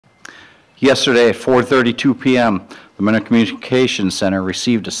Yesterday at 4:32 p.m., the Mentor Communications Center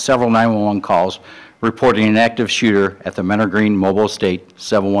received several 911 calls reporting an active shooter at the Mentor Green Mobile Estate,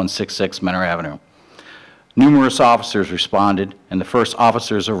 7166 Mentor Avenue. Numerous officers responded, and the first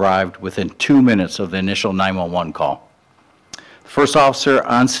officers arrived within 2 minutes of the initial 911 call. The first officer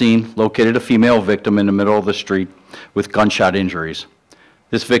on scene located a female victim in the middle of the street with gunshot injuries.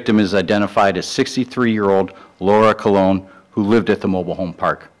 This victim is identified as 63-year-old Laura Colon, who lived at the mobile home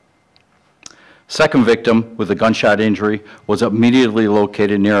park. Second victim with a gunshot injury was immediately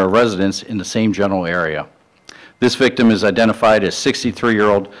located near a residence in the same general area. This victim is identified as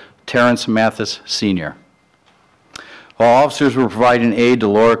 63-year-old Terrence Mathis Sr. While officers were providing aid to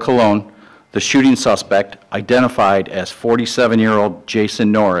Laura Colon, the shooting suspect, identified as 47-year-old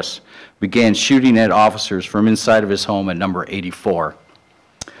Jason Norris, began shooting at officers from inside of his home at number 84.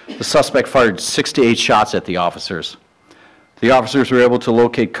 The suspect fired 6 to 8 shots at the officers. The officers were able to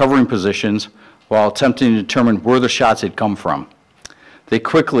locate covering positions while attempting to determine where the shots had come from. They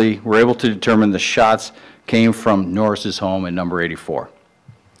quickly were able to determine the shots came from Norris's home at number 84.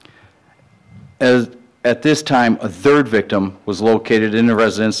 At this time, a third victim was located in the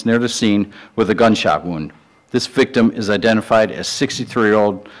residence near the scene with a gunshot wound. This victim is identified as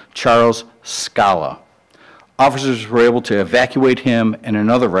 63-year-old Charles Scala. Officers were able to evacuate him and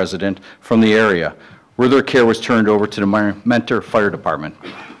another resident from the area, where their care was turned over to the Mentor Fire Department.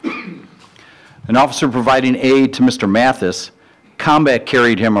 An officer providing aid to Mr. Mathis, combat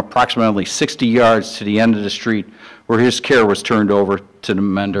carried him approximately 60 yards to the end of the street, where his care was turned over to the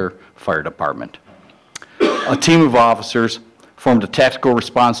Mentor Fire Department. A team of officers formed a tactical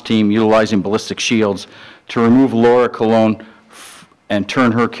response team utilizing ballistic shields to remove Laura Colon and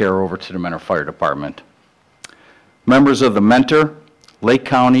turn her care over to the Mentor Fire Department. Members of the Mentor, Lake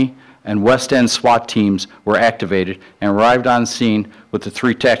County, and West End SWAT teams were activated and arrived on scene with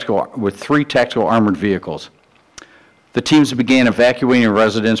three tactical armored vehicles. The teams began evacuating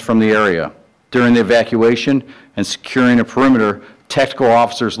residents from the area. During the evacuation and securing a perimeter, tactical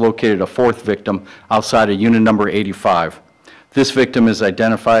officers located a fourth victim outside of unit number 85. This victim is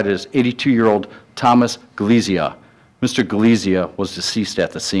identified as 82-year-old Thomas Galizia. Mr. Galizia was deceased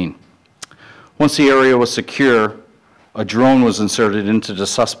at the scene. Once the area was secure, a drone was inserted into the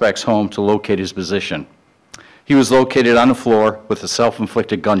suspect's home to locate his position. He was located on the floor with a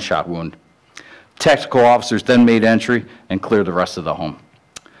self-inflicted gunshot wound. Tactical officers then made entry and cleared the rest of the home.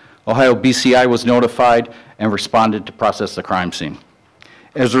 Ohio BCI was notified and responded to process the crime scene.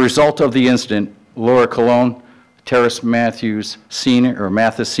 As a result of the incident, Laura Colon, Terrence Mathis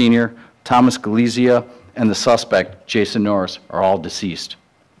Sr., Thomas Galizia, and the suspect, Jason Norris, are all deceased.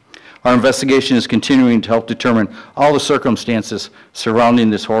 Our investigation is continuing to help determine all the circumstances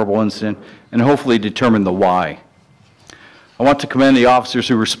surrounding this horrible incident and hopefully determine the why. I want to commend the officers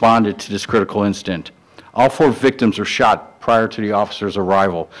who responded to this critical incident. All 4 victims were shot prior to the officers'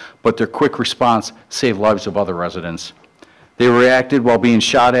 arrival, but their quick response saved lives of other residents. They reacted while being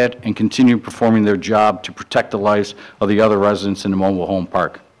shot at and continued performing their job to protect the lives of the other residents in the mobile home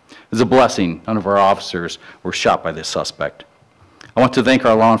park. It's a blessing none of our officers were shot by this suspect. I want to thank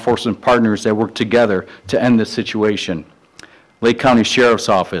our law enforcement partners that worked together to end this situation. Lake County Sheriff's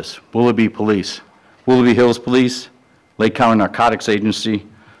Office, Willoughby Police, Willoughby Hills Police, Lake County Narcotics Agency,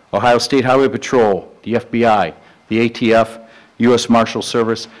 Ohio State Highway Patrol, the FBI, the ATF, U.S. Marshal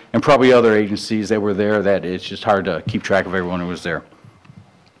Service, and probably other agencies that were there that it's just hard to keep track of everyone who was there.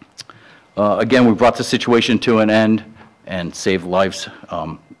 Again, we brought the situation to an end and saved lives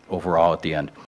overall at the end.